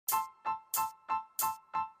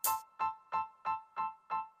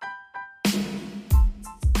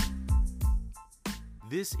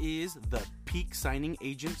This is the Peak Signing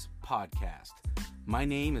Agents Podcast. My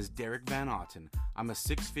name is Derek Van Otten. I'm a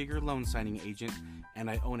six-figure loan signing agent, and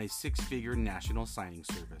I own a six-figure national signing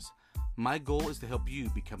service. My goal is to help you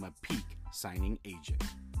become a peak signing agent.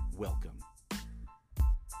 Welcome.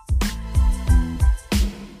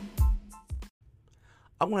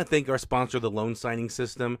 I want to thank our sponsor, the Loan Signing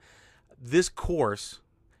System. This course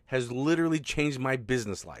has literally changed my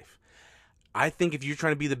business life. I think if you're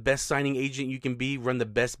trying to be the best signing agent you can be, run the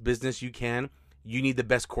best business you can, you need the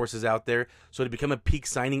best courses out there. So to become a peak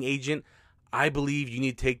signing agent, I believe you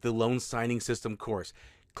need to take the Loan Signing System course.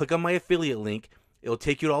 Click on my affiliate link. It'll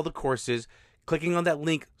take you to all the courses. Clicking on that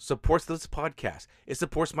link supports this podcast. It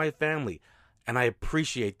supports my family. And I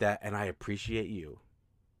appreciate that, and I appreciate you.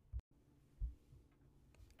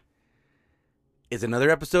 It's another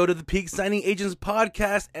episode of the Peak Signing Agents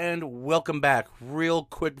Podcast, and welcome back. Real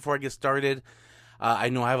quick before I get started, I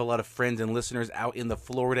know I have a lot of friends and listeners out in the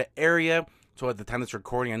Florida area. So at the time of this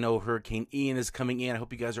recording, I know Hurricane Ian is coming in. I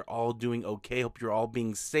hope you guys are all doing okay. Hope you're all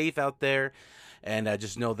being safe out there. And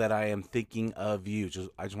just know that I am thinking of you.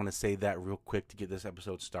 I just want to say that real quick to get this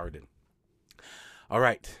episode started. All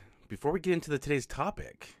right. Before we get into today's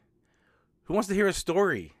topic, who wants to hear a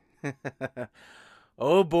story?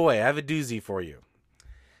 Oh boy, I have a doozy for you.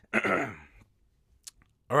 All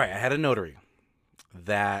right, I had a notary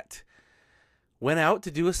that went out to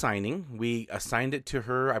do a signing. We assigned it to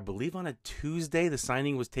her, I believe, on a Tuesday. The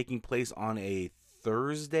signing was taking place on a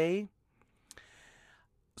Thursday.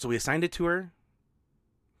 So we assigned it to her.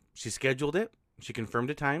 She scheduled it. She confirmed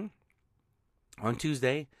a time on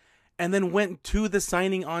Tuesday and then went to the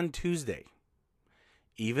signing on Tuesday,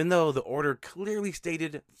 even though the order clearly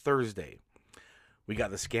stated Thursday. We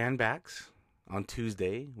got the scan backs on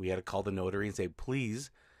Tuesday. We had to call the notary and say, please,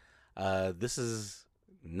 this is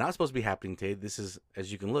not supposed to be happening today. This is, as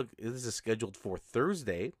you can look, this is scheduled for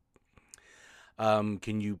Thursday.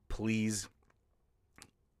 Can you please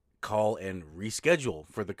call and reschedule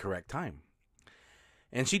for the correct time?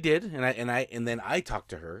 And she did. And then I talked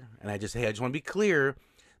to her and I just, hey, I just want to be clear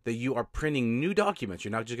that you are printing new documents.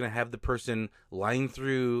 You're not just going to have the person line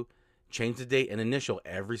through, change the date and initial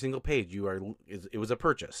every single page. It was a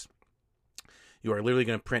purchase. You are literally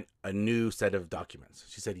going to print a new set of documents.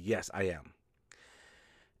 She said, yes, I am.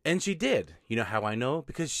 And she did. You know how I know?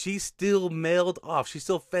 Because she still mailed off. She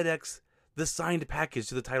still FedExed the signed package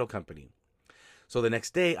to the title company. So the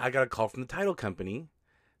next day, I got a call from the title company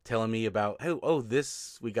telling me about,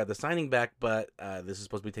 we got the signing back, but this is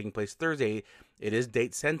supposed to be taking place Thursday. It is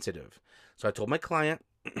date sensitive. So I told my client,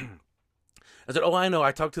 I said, I know.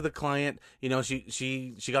 I talked to the client. You know,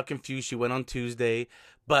 she got confused. She went on Tuesday,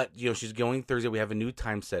 but, you know, she's going Thursday. We have a new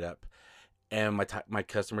time set up. And my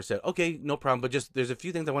customer said, okay, no problem. But just there's a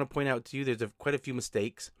few things I want to point out to you. There's quite a few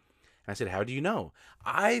mistakes. And I said, how do you know?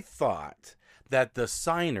 I thought that the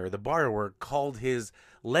signer, the borrower, called his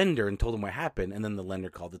lender and told him what happened. And then the lender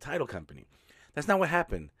called the title company. That's not what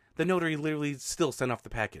happened. The notary literally still sent off the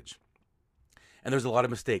package. And there's a lot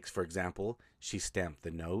of mistakes. For example, she stamped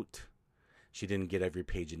the note. She didn't get every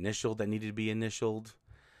page initialed that needed to be initialed.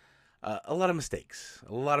 A lot of mistakes.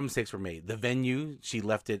 A lot of mistakes were made. The venue, she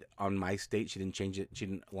left it on my state. She didn't change it. She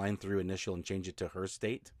didn't line through initial and change it to her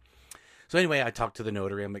state. So anyway, I talked to the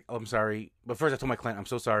notary. I'm like, I'm sorry. But first I told my client, I'm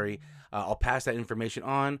so sorry. I'll pass that information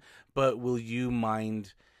on, but will you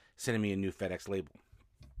mind sending me a new FedEx label?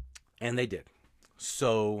 And they did.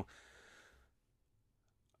 So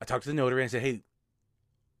I talked to the notary and I said, hey,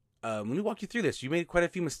 let me walk you through this. You made quite a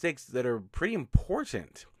few mistakes that are pretty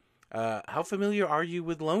important. How familiar are you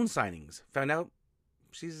with loan signings? Found out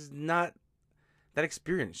she's not that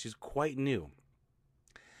experienced. She's quite new.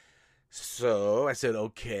 So I said,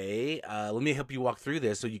 okay, let me help you walk through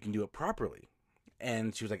this so you can do it properly.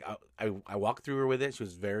 And she was like, I walked through her with it. She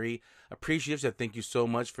was very appreciative. She said, thank you so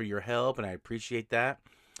much for your help, and I appreciate that.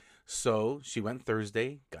 So she went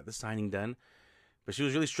Thursday, got the signing done. But she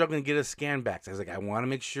was really struggling to get a scan back. So I was like, I want to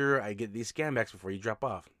make sure I get these scan backs before you drop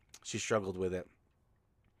off. She struggled with it.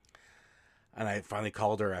 And I finally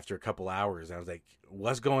called her after a couple hours. I was like,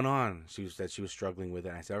 what's going on? She said she was struggling with it.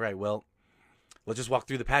 And I said, all right, well, let's just walk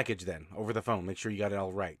through the package then over the phone. Make sure you got it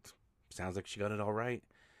all right. Sounds like she got it all right.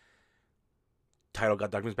 Title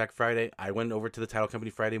got documents back Friday. I went over to the title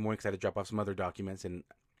company Friday morning because I had to drop off some other documents. And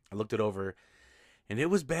I looked it over. And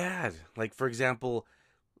it was bad. Like, for example,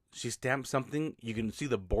 she stamped something. You can see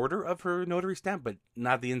the border of her notary stamp, but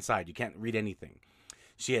not the inside. You can't read anything.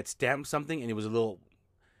 She had stamped something, and it was a little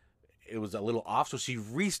off, so she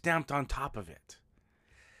re-stamped on top of it.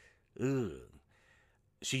 Ugh.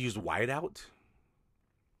 She used whiteout.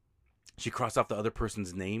 She crossed off the other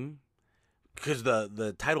person's name, because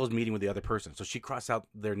the title is meeting with the other person. So she crossed out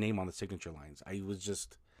their name on the signature lines. I was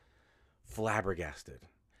just flabbergasted.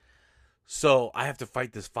 So I have to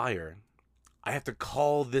fight this fire. I have to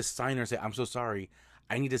call this signer and say, I'm so sorry.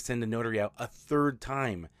 I need to send the notary out a third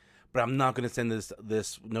time, but I'm not going to send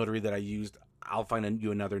this notary that I used. I'll find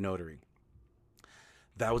you another notary.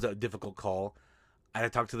 That was a difficult call. I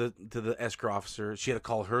had to talk to the escrow officer. She had to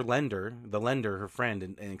call her lender, her friend,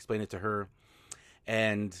 and explain it to her.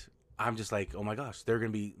 And I'm just like, oh my gosh,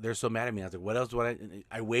 they're so mad at me. I was like, what else do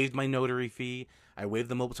I waived my notary fee. I waived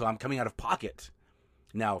the mobile, so I'm coming out of pocket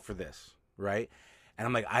now for this, right? And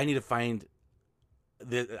I'm like, I need to find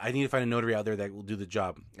a notary out there that will do the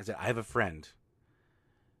job. I said, I have a friend,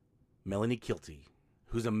 Melanie Kilty,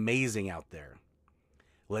 who's amazing out there.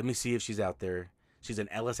 Let me see if she's out there. She's an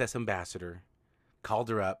LSS ambassador. Called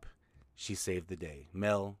her up. She saved the day.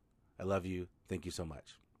 Mel, I love you. Thank you so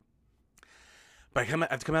much. But I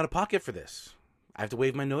have to come out of pocket for this. I have to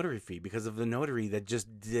waive my notary fee because of the notary that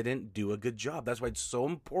just didn't do a good job. That's why it's so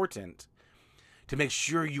important to make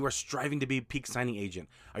sure you are striving to be a peak signing agent.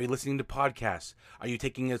 Are you listening to podcasts? Are you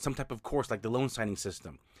taking some type of course like the loan signing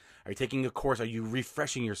system? Are you taking a course? Are you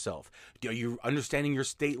refreshing yourself? Are you understanding your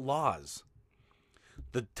state laws?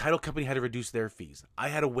 The title company had to reduce their fees. I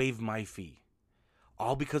had to waive my fee.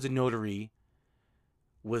 All because a notary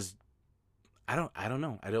was, I don't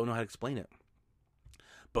know. I don't know how to explain it.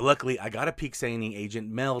 But luckily, I got a peak signing agent,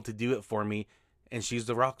 Mel, to do it for me, and she's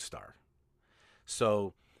the rock star.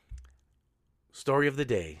 So, story of the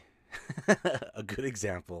day. A good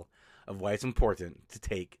example of why it's important to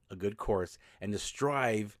take a good course and to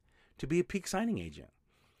strive to be a peak signing agent.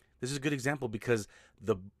 This is a good example because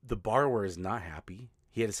the borrower is not happy.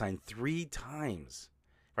 He had to sign 3 times.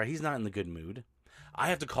 Right? He's not in the good mood. I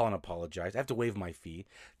have to call and apologize. I have to waive my fee.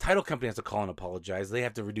 Title company has to call and apologize. They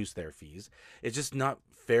have to reduce their fees. It's just not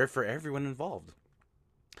fair for everyone involved.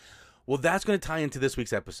 Well, that's going to tie into this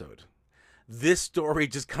week's episode. This story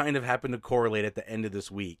just kind of happened to correlate at the end of this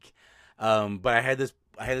week. But I had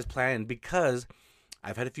this plan because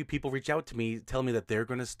I've had a few people reach out to me, tell me that they're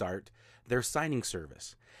going to start their signing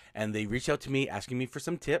service. And they reached out to me asking me for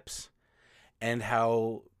some tips and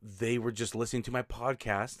how they were just listening to my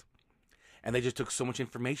podcast. And they just took so much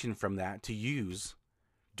information from that to use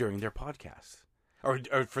during their podcast or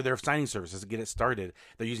for their signing services to get it started.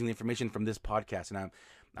 They're using the information from this podcast. And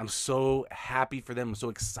I'm so happy for them. I'm so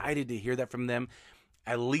excited to hear that from them.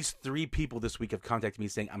 At least 3 people this week have contacted me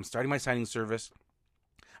saying, I'm starting my signing service.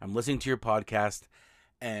 I'm listening to your podcast.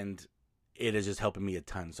 And it is just helping me a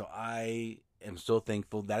ton. So I am so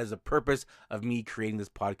thankful. That is the purpose of me creating this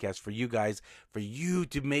podcast for you guys, for you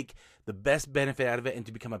to make the best benefit out of it and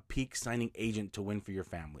to become a peak signing agent to win for your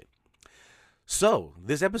family. So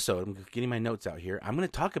this episode, I'm getting my notes out here. I'm going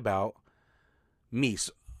to talk about me.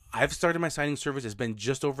 So I've started my signing service. It's been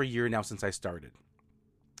just over a year now since I started.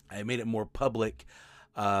 I made it more public.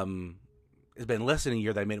 It's been less than a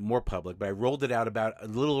year that I made it more public, but I rolled it out about a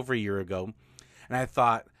little over a year ago. And I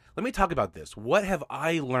thought, let me talk about this. What have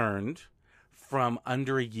I learned from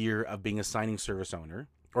under a year of being a signing service owner?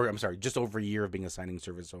 Or I'm sorry, just over a year of being a signing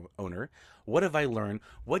service owner. What have I learned?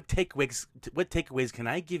 What takeaways can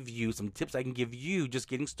I give you? Some tips I can give you just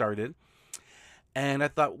getting started. And I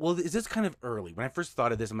thought, well, is this kind of early? When I first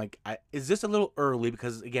thought of this, I'm like, is this a little early?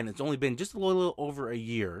 Because again, it's only been just a little over a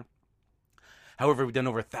year. However, we've done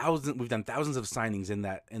thousands of signings in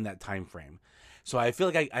that time frame. So I feel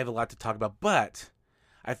like I have a lot to talk about, but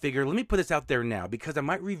I figure let me put this out there now because I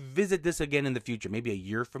might revisit this again in the future, maybe a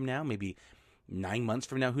year from now, maybe 9 months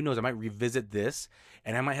from now, who knows? I might revisit this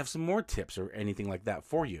and I might have some more tips or anything like that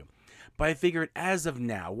for you. But I figured as of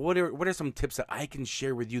now, what are some tips that I can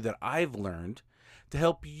share with you that I've learned to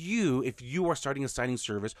help you if you are starting a signing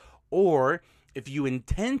service or if you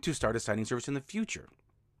intend to start a signing service in the future.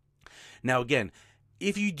 Now, again,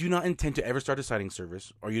 if you do not intend to ever start a signing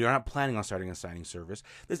service or you're not planning on starting a signing service,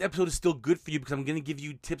 this episode is still good for you because I'm going to give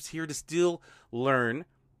you tips here to still learn,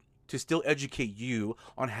 to still educate you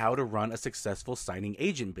on how to run a successful signing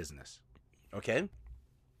agent business. Okay?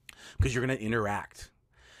 Because you're going to interact.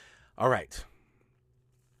 All right.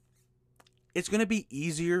 It's going to be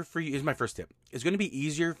easier for you. Here's my first tip. It's going to be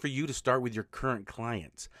easier for you to start with your current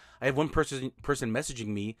clients. I have one person messaging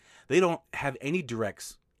me. They don't have any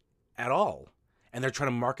directs at all. And they're trying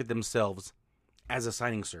to market themselves as a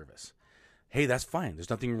signing service. Hey, that's fine. There's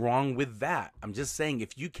nothing wrong with that. I'm just saying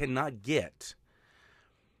if you cannot get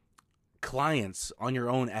clients on your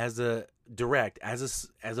own as a direct,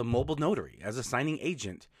 as a mobile notary, as a signing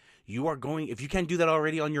agent, if you can't do that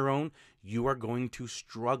already on your own, you are going to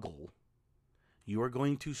struggle. You are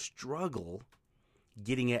going to struggle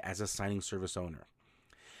getting it as a signing service owner.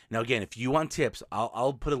 Now, again, if you want tips,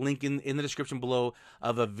 I'll put a link in the description below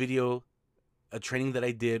of a video, a training that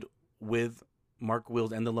I did with Mark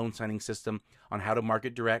Wills and the loan signing system on how to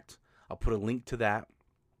market direct. I'll put a link to that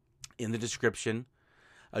in the description.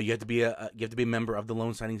 You have to be a member of the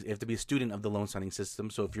loan signing. You have to be a student of the loan signing system.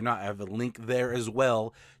 So if you're not, I have a link there as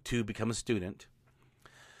well to become a student.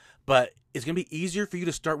 But it's going to be easier for you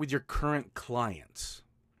to start with your current clients.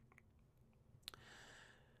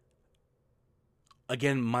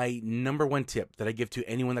 Again, my number one tip that I give to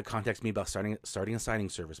anyone that contacts me about starting a signing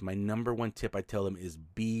service, my number one tip I tell them is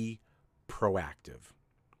be proactive.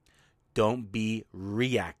 Don't be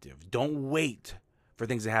reactive. Don't wait for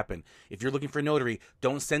things to happen. If you're looking for a notary,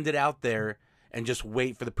 don't send it out there and just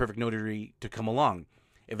wait for the perfect notary to come along.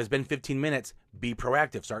 If it's been 15 minutes, be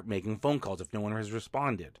proactive. Start making phone calls if no one has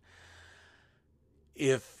responded.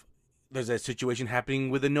 If there's a situation happening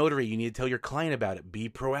with a notary, you need to tell your client about it. Be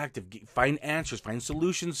proactive. Find answers. Find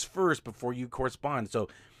solutions first before you correspond. So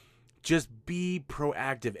just be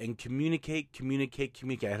proactive and communicate.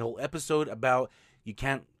 I had a whole episode about you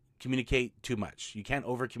can't communicate too much. You can't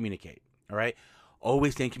over communicate. All right?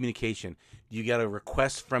 Always stay in communication. You got a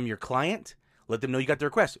request from your client, let them know you got the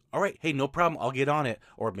request. All right, hey, no problem. I'll get on it.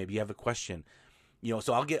 Or maybe you have a question.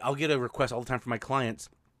 So I'll get a request all the time from my clients.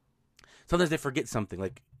 Sometimes they forget something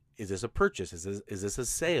like, is this a purchase? Is this a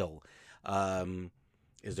sale?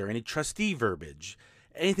 Is there any trustee verbiage?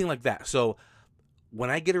 Anything like that. So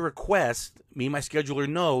when I get a request, me and my scheduler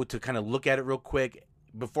know to kind of look at it real quick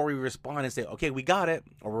before we respond and say, okay, we got it,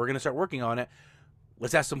 or we're going to start working on it.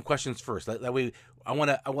 Let's ask some questions first. That way, I want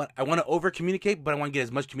to over communicate, but I want to get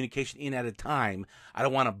as much communication in at a time. I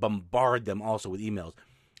don't want to bombard them also with emails.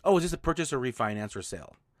 Oh, is this a purchase or refinance or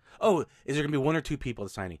sale? Oh, is there gonna be one or two people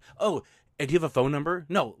signing? Oh, and do you have a phone number?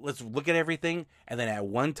 No. Let's look at everything, and then at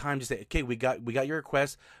one time, just say, okay, we got your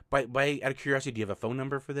request. By out of curiosity, do you have a phone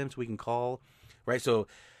number for them so we can call? Right. So,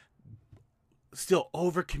 still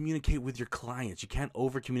over communicate with your clients. You can't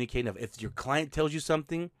over communicate enough. If your client tells you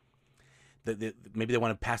something, maybe they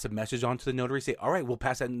want to pass a message on to the notary. Say, all right, we'll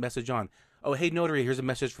pass that message on. Oh, hey, notary, here's a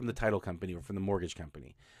message from the title company or from the mortgage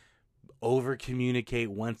company. Over communicate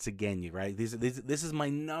once again, right? This is my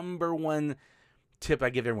number one tip I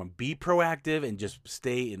give everyone. Be proactive and just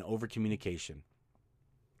stay in over communication.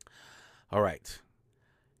 All right.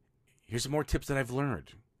 Here's some more tips that I've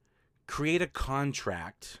learned. Create a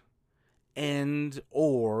contract and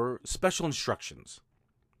or special instructions.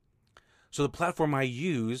 So the platform I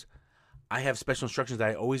use, I have special instructions that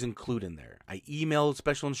I always include in there. I email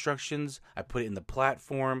special instructions. I put it in the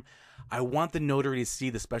platform. I want the notary to see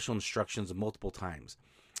the special instructions multiple times.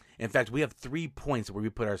 In fact, we have 3 points where we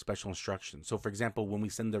put our special instructions. So, for example, when we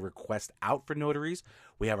send the request out for notaries,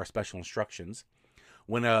 we have our special instructions.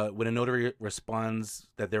 When a notary responds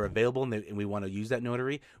that they're available and we want to use that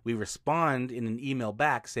notary, we respond in an email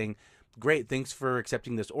back saying, great, thanks for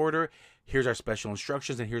accepting this order. Here's our special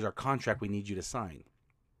instructions and here's our contract we need you to sign.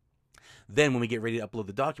 Then when we get ready to upload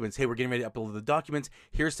the documents, hey, we're getting ready to upload the documents.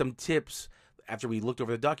 Here's some tips after we looked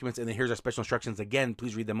over the documents, and then here's our special instructions again.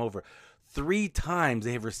 Please read them over. 3 times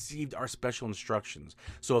they have received our special instructions.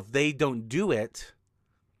 So if they don't do it,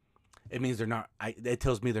 it means they're not. It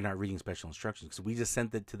tells me they're not reading special instructions because we just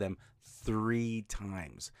sent it to them 3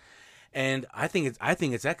 times, and I think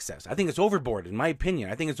it's excess. I think it's overboard, in my opinion.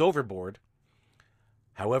 I think it's overboard.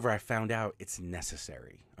 However, I found out it's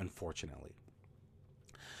necessary, unfortunately.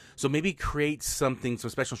 So maybe create some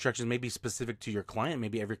special instructions, maybe specific to your client.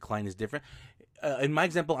 Maybe every client is different. In my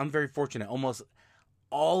example, I'm very fortunate. Almost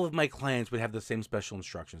all of my clients would have the same special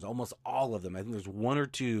instructions. Almost all of them. I think there's 1 or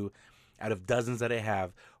 2 out of dozens that I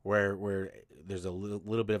have where there's a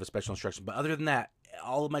little bit of a special instruction. But other than that,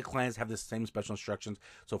 all of my clients have the same special instructions.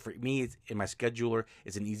 So for me, in my scheduler,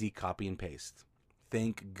 it's an easy copy and paste.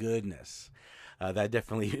 Thank goodness. That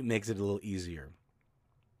definitely makes it a little easier.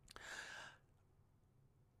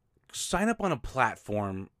 Sign up on a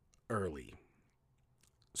platform early.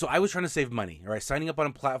 So I was trying to save money, all right? Signing up on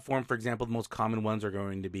a platform, for example, the most common ones are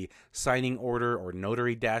going to be Signing Order or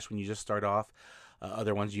Notary Dash when you just start off.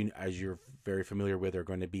 Other ones, as you're very familiar with, are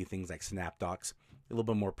going to be things like SnapDocs, a little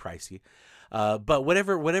bit more pricey. But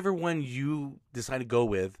whatever one you decide to go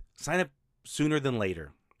with, sign up sooner than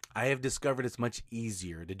later. I have discovered it's much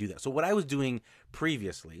easier to do that. So what I was doing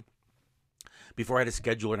previously, before I had a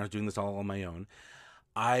scheduler and I was doing this all on my own,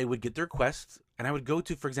 I would get the requests and I would go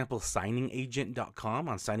to, for example, signingagent.com.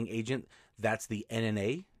 On Signing Agent, that's the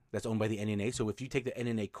NNA. That's owned by the NNA. So if you take the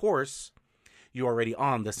NNA course, you're already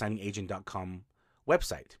on the signingagent.com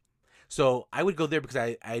website. So I would go there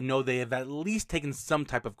because I know they have at least taken some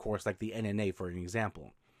type of course like the NNA, for an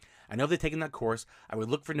example. I know they've taken that course. I would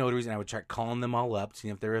look for notaries and I would try calling them all up,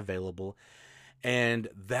 seeing if they're available. And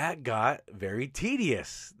that got very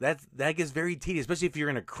tedious. That gets very tedious, especially if you're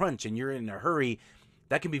in a crunch and you're in a hurry.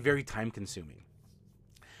 That can be very time consuming.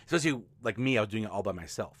 Especially like me, I was doing it all by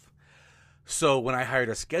myself. So when I hired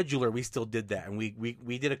a scheduler, we still did that. And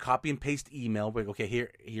we did a copy and paste email. Like, okay,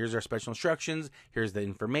 here's our special instructions. Here's the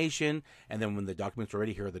information. And then when the documents were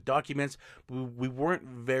ready, here are the documents. We weren't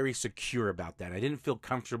very secure about that. I didn't feel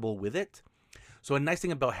comfortable with it. So a nice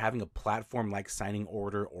thing about having a platform like Signing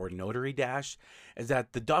Order or Notary Dash is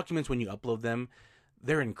that the documents, when you upload them,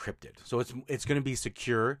 they're encrypted. So it's going to be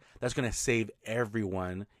secure. That's going to save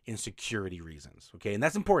everyone in security reasons. Okay, and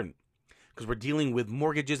that's important because we're dealing with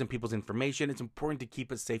mortgages and people's information. It's important to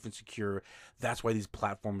keep it safe and secure. That's why these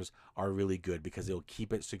platforms are really good, because they'll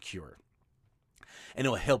keep it secure. And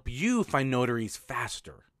it'll help you find notaries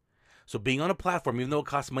faster. So being on a platform, even though it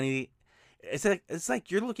costs money, it's like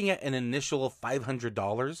you're looking at an initial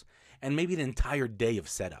 $500 and maybe an entire day of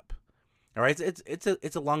setup. All right,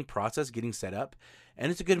 it's a long process getting set up,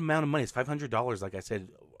 and it's a good amount of money. It's $500, like I said,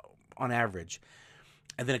 on average,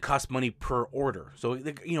 and then it costs money per order. So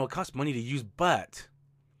it costs money to use, but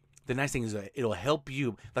the nice thing is that it'll help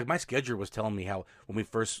you. Like my scheduler was telling me how when we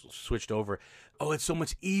first switched over, it's so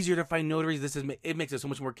much easier to find notaries. It makes it so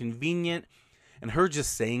much more convenient. And her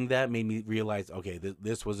just saying that made me realize, okay,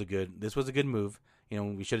 this was a good move.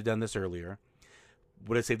 We should have done this earlier.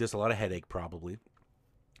 Would have saved us a lot of headache probably.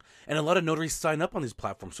 And a lot of notaries sign up on these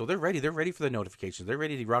platforms, so they're ready. They're ready for the notifications. They're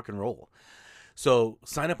ready to rock and roll. So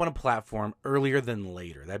sign up on a platform earlier than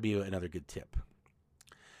later. That'd be another good tip.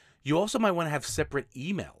 You also might want to have separate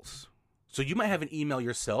emails. So you might have an email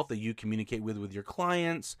yourself that you communicate with your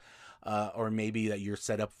clients, or maybe that you're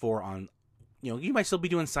set up for on. You might still be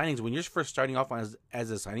doing signings when you're first starting off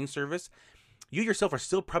as a signing service. You yourself are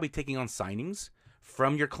still probably taking on signings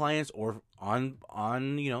from your clients or on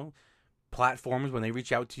platforms when they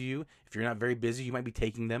reach out to you. If you're not very busy, you might be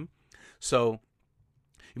taking them. So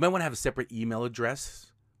you might want to have a separate email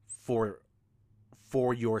address for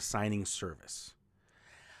your signing service.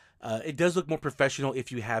 It does look more professional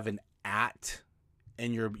if you have an @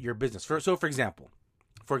 in your business. For example,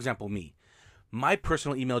 me. My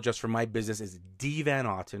personal email address for my business is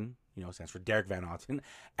dvanotten, stands for Derek Van Otten,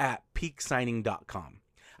 @peaksigning.com.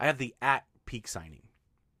 I have the @peaksigning.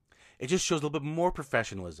 It just shows a little bit more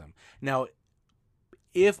professionalism. Now,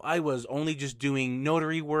 if I was only just doing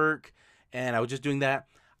notary work and I was just doing that,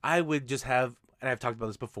 I would just have, and I've talked about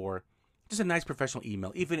this before, just a nice professional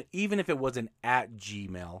email. Even if it wasn't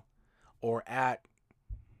 @Gmail or I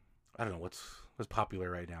don't know what's popular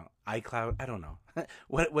right now, iCloud, I don't know.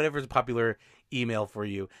 Whatever's a popular email for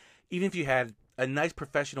you. Even if you had a nice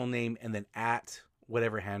professional name and then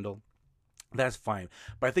 @whatever handle, that's fine.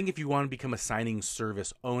 But I think if you want to become a signing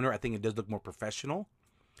service owner, I think it does look more professional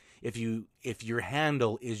if your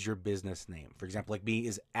handle is your business name. For example, like me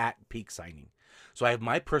is @peaksigning. So I have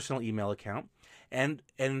my personal email account, and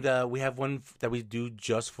we have one that we do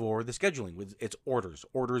just for the scheduling. It's orders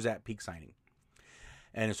 @peaksigning.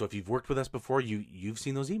 And so if you've worked with us before, you've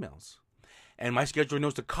seen those emails. And my scheduler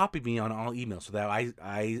knows to copy me on all emails so that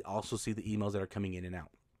I also see the emails that are coming in and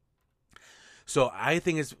out. So I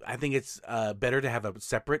think it's better to have a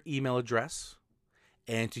separate email address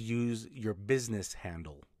and to use your business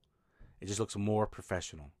handle. It just looks more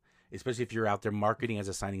professional, especially if you're out there marketing as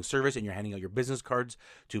a signing service and you're handing out your business cards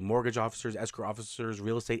to mortgage officers, escrow officers,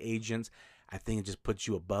 real estate agents. I think it just puts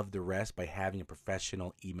you above the rest by having a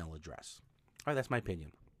professional email address. All right, that's my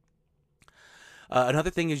opinion.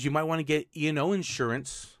 Another thing is you might want to get E&O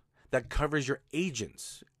insurance that covers your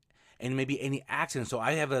agents and maybe any accidents. So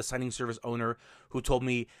I have a signing service owner who told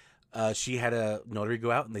me she had a notary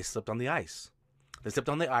go out and they slipped on the ice. They slipped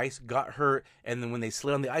on the ice, got hurt, and then when they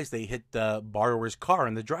slid on the ice, they hit the borrower's car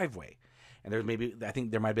in the driveway. And I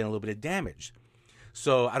think there might have been a little bit of damage.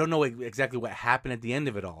 So I don't know exactly what happened at the end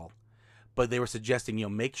of it all, but they were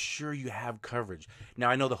suggesting, make sure you have coverage. Now,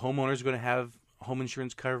 I know the homeowners are going to have home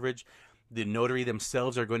insurance coverage. The notary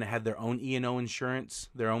themselves are going to have their own E&O insurance,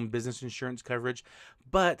 their own business insurance coverage.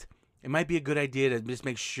 But it might be a good idea to just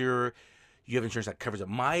make sure you have insurance that covers it.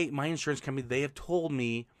 My insurance company, they have told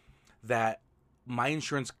me that my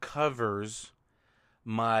insurance covers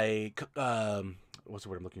my, what's the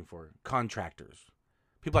word I'm looking for? Contractors.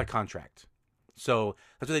 People I contract. So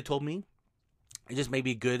that's what they told me. It just may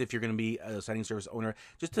be good if you're going to be a signing service owner,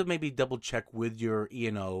 just to maybe double check with your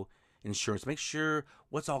E&O insurance. Make sure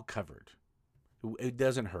what's all covered. It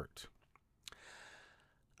doesn't hurt.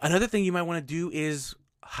 Another thing you might want to do is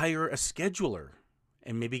hire a scheduler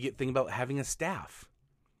and maybe think about having a staff.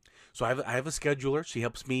 So I have a scheduler. She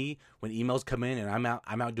helps me when emails come in and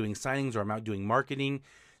I'm out doing signings or I'm out doing marketing.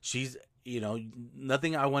 She's,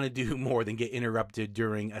 nothing I want to do more than get interrupted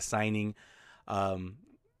during a signing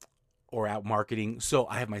or out marketing. So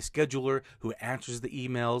I have my scheduler who answers the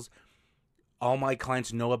emails. All my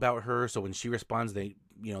clients know about her. So when she responds, they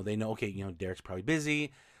know, okay, Derek's probably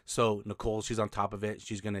busy. So Nicole, she's on top of it.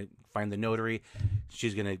 She's going to find the notary.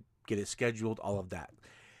 She's going to get it scheduled, all of that.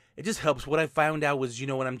 It just helps. What I found out was,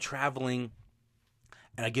 when I'm traveling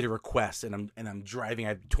and I get a request and I'm driving, I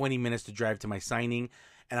have 20 minutes to drive to my signing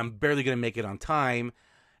and I'm barely going to make it on time.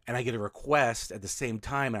 And I get a request at the same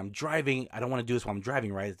time and I'm driving. I don't want to do this while I'm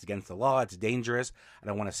driving, right? It's against the law. It's dangerous. I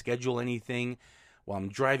don't want to schedule anything while I'm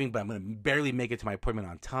driving, but I'm going to barely make it to my appointment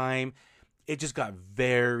on time. It just got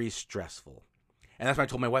very stressful. And that's when I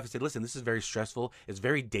told my wife, I said, listen, this is very stressful. It's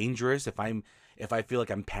very dangerous if I feel like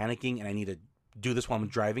I'm panicking and I need to do this while I'm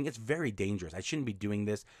driving. It's very dangerous. I shouldn't be doing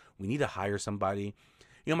this. We need to hire somebody.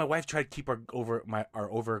 My wife tried to keep our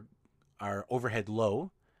overhead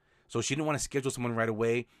low. So she didn't want to schedule someone right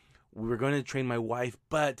away. We were going to train my wife,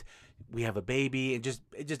 but we have a baby. It just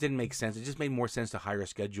didn't make sense. It just made more sense to hire a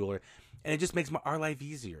scheduler. And it just makes our life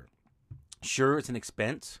easier. Sure, it's an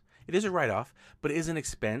expense. It is a write-off, but it is an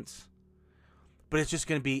expense. But it's just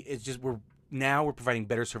going to be, we're providing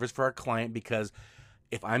better service for our client because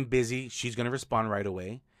if I'm busy, she's going to respond right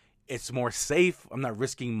away. It's more safe. I'm not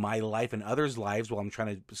risking my life and others' lives while I'm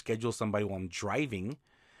trying to schedule somebody while I'm driving.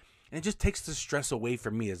 And it just takes the stress away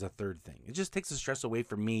from me as a third thing. It just takes the stress away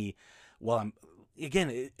from me while I'm,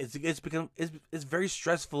 again, it's very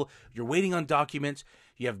stressful. You're waiting on documents.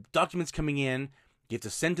 You have documents coming in. You have to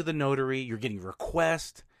send to the notary. You're getting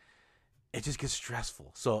requests. It just gets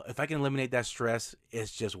stressful. So if I can eliminate that stress,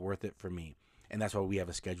 it's just worth it for me. And that's why we have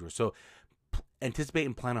a scheduler. So anticipate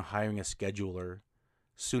and plan on hiring a scheduler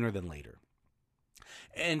sooner than later.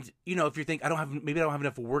 And, if you think, maybe I don't have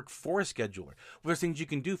enough work for a scheduler. Well, there's things you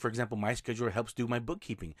can do. For example, my scheduler helps do my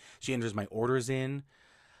bookkeeping. She enters my orders in.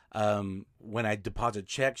 When I deposit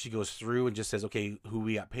checks, she goes through and just says, okay, who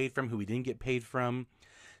we got paid from, who we didn't get paid from.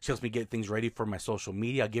 She helps me get things ready for my social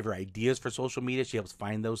media. I give her ideas for social media. She helps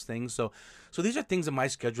find those things. So these are things that my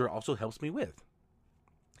scheduler also helps me with.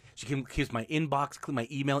 She keeps my email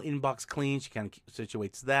inbox clean. She kind of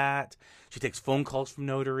situates that. She takes phone calls from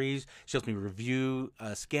notaries. She helps me review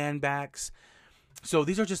scan backs. So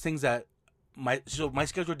these are just things that my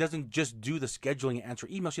scheduler doesn't just do the scheduling and answer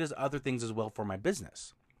email. She does other things as well for my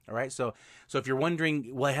business. All right. So if you're wondering,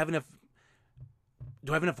 do I have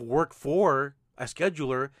enough work for a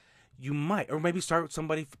scheduler? You might, or maybe start with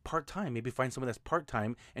somebody part-time. Maybe find someone that's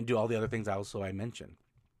part-time and do all the other things I mentioned.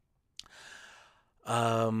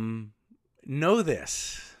 Know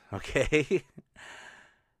this, okay?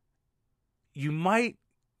 You might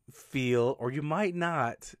feel, or you might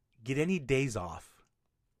not get any days off.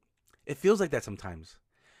 It feels like that sometimes.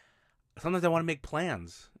 Sometimes I want to make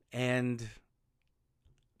plans, and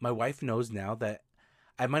my wife knows now that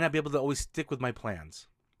I might not be able to always stick with my plans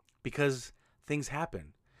because things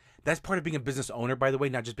happen. That's part of being a business owner, by the way,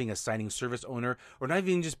 not just being a signing service owner or not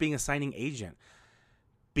even just being a signing agent.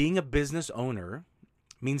 Being a business owner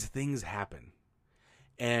means things happen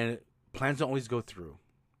and plans don't always go through.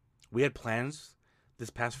 We had plans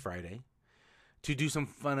this past Friday to do some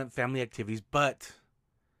fun family activities, but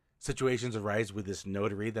situations arise with this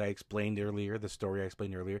notary that I explained earlier, the story I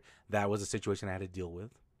explained earlier. That was a situation I had to deal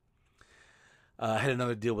with. I had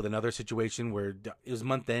another deal with another situation where it was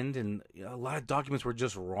month end and a lot of documents were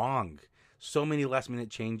just wrong. So many last minute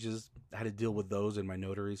changes. I had to deal with those in my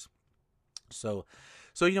notaries. So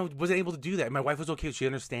wasn't able to do that. My wife was okay. She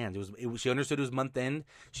understands. She understood it was month end.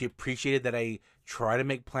 She appreciated that I try to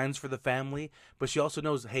make plans for the family, but she also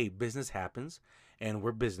knows, hey, business happens and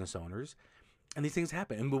we're business owners and these things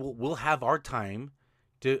happen and we'll have our time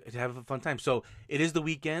to have a fun time. So it is the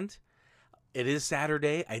weekend. It is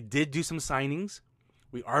Saturday. I did do some signings.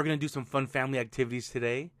 We are going to do some fun family activities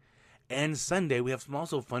today. And Sunday, we have some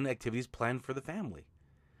also fun activities planned for the family.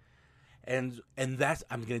 And that's,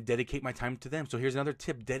 I'm going to dedicate my time to them. So here's another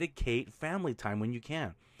tip. Dedicate family time when you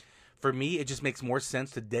can. For me, it just makes more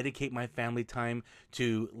sense to dedicate my family time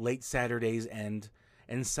to late Saturdays and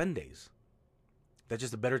Sundays. That's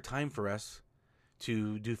just a better time for us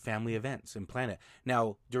to do family events and plan it.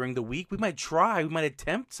 Now, during the week, we might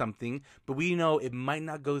attempt something, but we know it might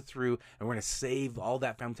not go through, and we're going to save all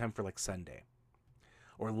that family time for like Sunday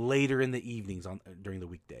or later in the evenings during the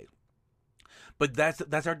weekday. But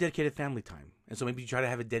that's our dedicated family time. And so maybe you try to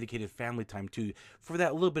have a dedicated family time too for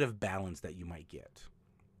that little bit of balance that you might get.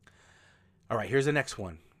 All right, here's the next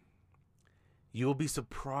one. You will be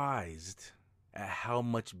surprised at how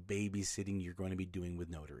much babysitting you're going to be doing with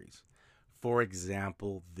notaries. For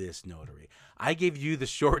example, this notary. I gave you the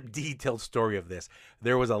short, detailed story of this.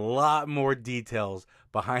 There was a lot more details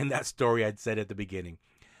behind that story I'd said at the beginning.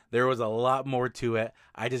 There was a lot more to it.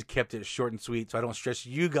 I just kept it short and sweet so I don't stress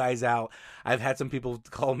you guys out. I've had some people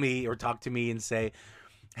call me or talk to me and say,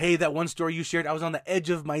 hey, that one story you shared, I was on the edge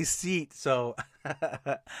of my seat. So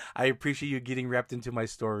I appreciate you getting wrapped into my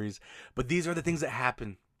stories. But these are the things that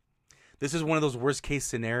happen. This is one of those worst case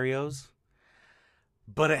scenarios,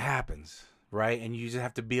 but it happens. Right? And you just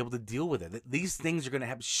have to be able to deal with it. These things are going to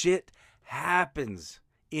happen. Shit happens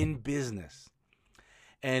in business.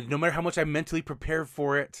 And no matter how much I mentally prepare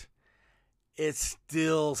for it, it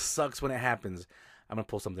still sucks when it happens. I'm going to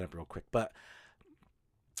pull something up real quick. But,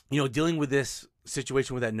 dealing with this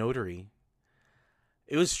situation with that notary,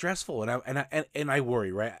 it was stressful. And I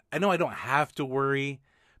worry, right? I know I don't have to worry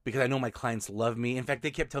because I know my clients love me. In fact,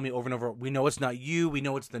 they kept telling me over and over, we know it's not you. We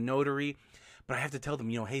know it's the notary. But I have to tell them,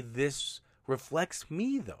 hey, this reflects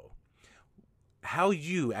me, though. How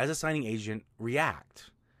you, as a signing agent, react,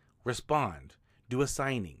 respond, do a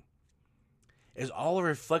signing is all a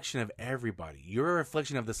reflection of everybody. You're a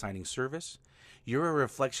reflection of the signing service. You're a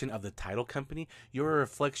reflection of the title company. You're a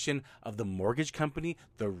reflection of the mortgage company,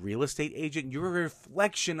 the real estate agent. You're a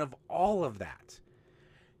reflection of all of that.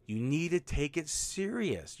 You need to take it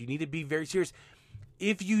serious. You need to be very serious.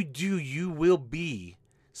 If you do, you will be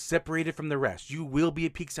separated from the rest. You will be a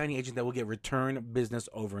peak signing agent that will get return business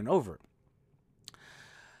over and over.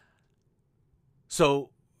 So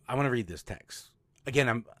I want to read this text.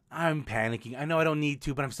 Again, I'm panicking. I know I don't need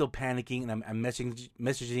to, but I'm still panicking, and I'm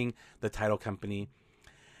messaging the title company,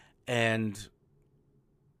 and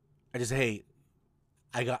I just, hey,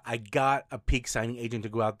 I got a peak signing agent to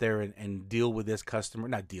go out there and deal with this customer,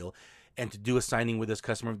 and to do a signing with this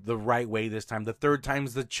customer the right way this time. The third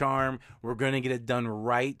time's the charm. We're going to get it done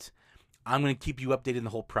right. I'm going to keep you updated in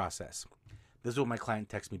the whole process. This is what my client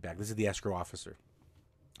texted me back. This is the escrow officer.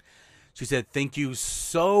 She said, thank you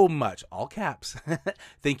so much. All caps.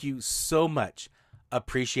 Thank you so much.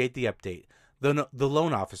 Appreciate the update. The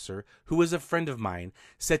loan officer, who is a friend of mine,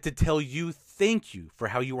 said to tell you thank you for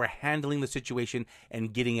how you are handling the situation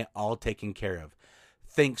and getting it all taken care of.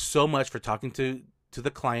 Thanks so much for talking to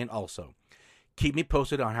the client also. Keep me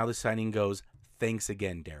posted on how the signing goes. Thanks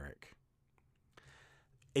again, Derek.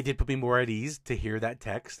 It did put me more at ease to hear that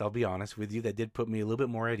text. I'll be honest with you. That did put me a little bit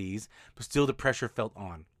more at ease, but still the pressure felt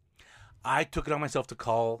on. I took it on myself to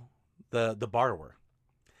call the borrower.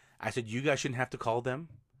 I said, you guys shouldn't have to call them.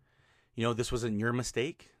 This wasn't your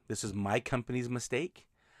mistake. This is my company's mistake.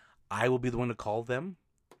 I will be the one to call them,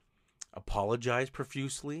 apologize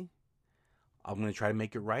profusely. I'm going to try to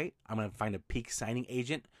make it right. I'm going to find a peak signing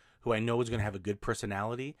agent who I know is going to have a good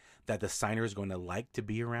personality that the signer is going to like to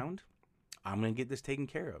be around. I'm going to get this taken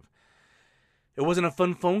care of. It wasn't a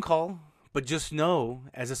fun phone call, but just know,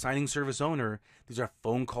 as a signing service owner, these are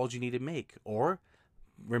phone calls you need to make. Or,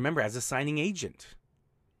 remember, as a signing agent,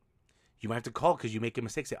 you might have to call because you make a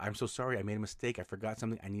mistake. Say, I'm so sorry, I made a mistake. I forgot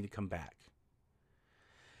something. I need to come back.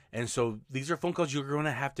 And so these are phone calls you're going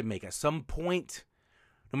to have to make. At some point,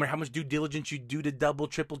 no matter how much due diligence you do to double,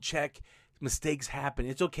 triple check, mistakes happen.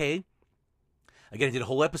 It's okay. Again, I did a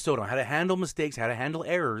whole episode on how to handle mistakes, how to handle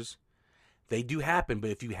errors. They do happen, but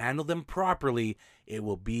if you handle them properly, it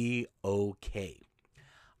will be okay.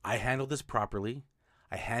 I handled this properly.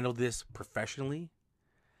 I handled this professionally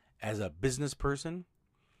as a business person.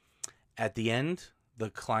 At the end, the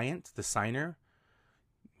client, the signer,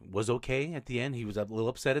 was okay at the end. He was a little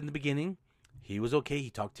upset in the beginning. He was okay. He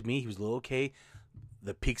talked to me. He was a little okay.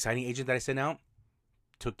 The peak signing agent that I sent out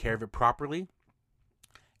took care of it properly.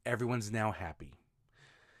 Everyone's now happy.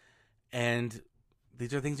 And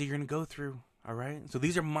these are things that you're going to go through, all right? So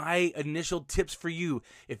these are my initial tips for you.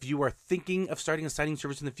 If you are thinking of starting a signing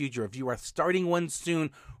service in the future, if you are starting one soon,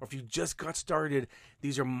 or if you just got started,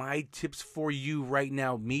 these are my tips for you right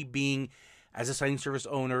now. Me being as a signing service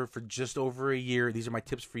owner for just over a year, these are my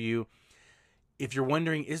tips for you. If you're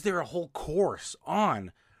wondering, is there a whole course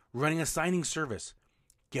on running a signing service?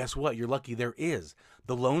 Guess what? You're lucky there is.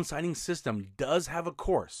 The loan signing system does have a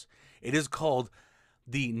course. It is called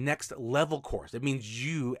the Next Level course. It means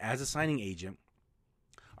you, as a signing agent,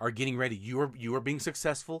 are getting ready. You are being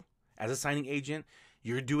successful as a signing agent.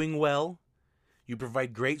 You're doing well. You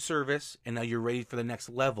provide great service, and now you're ready for the next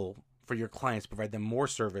level for your clients. Provide them more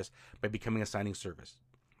service by becoming a signing service.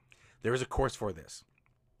 There is a course for this.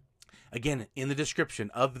 Again, in the description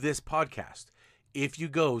of this podcast, if you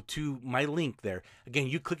go to my link there, again,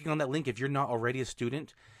 you clicking on that link, if you're not already a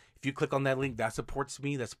student, if you click on that link, that supports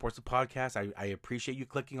me, that supports the podcast. I appreciate you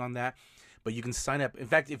clicking on that. But you can sign up. In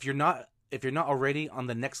fact, if you're not if you're not already on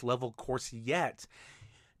the next level course yet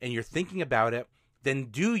and you're thinking about it, then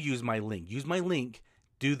do use my link. Use my link.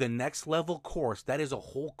 Do the next level course. That is a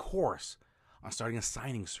whole course on starting a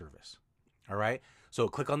signing service. All right? So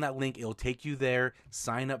click on that link. It'll take you there.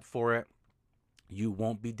 Sign up for it. You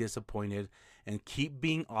won't be disappointed. And keep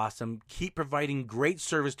being awesome. Keep providing great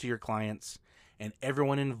service to your clients and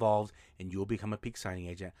everyone involved, and you'll become a peak signing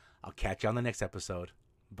agent. I'll catch you on the next episode.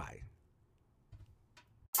 Bye.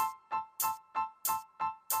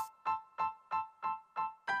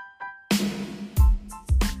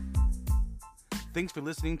 Thanks for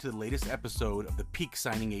listening to the latest episode of the Peak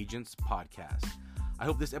Signing Agents podcast. I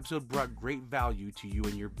hope this episode brought great value to you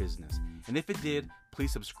and your business. And if it did,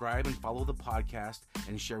 please subscribe and follow the podcast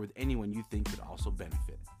and share with anyone you think could also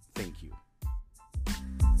benefit. Thank you.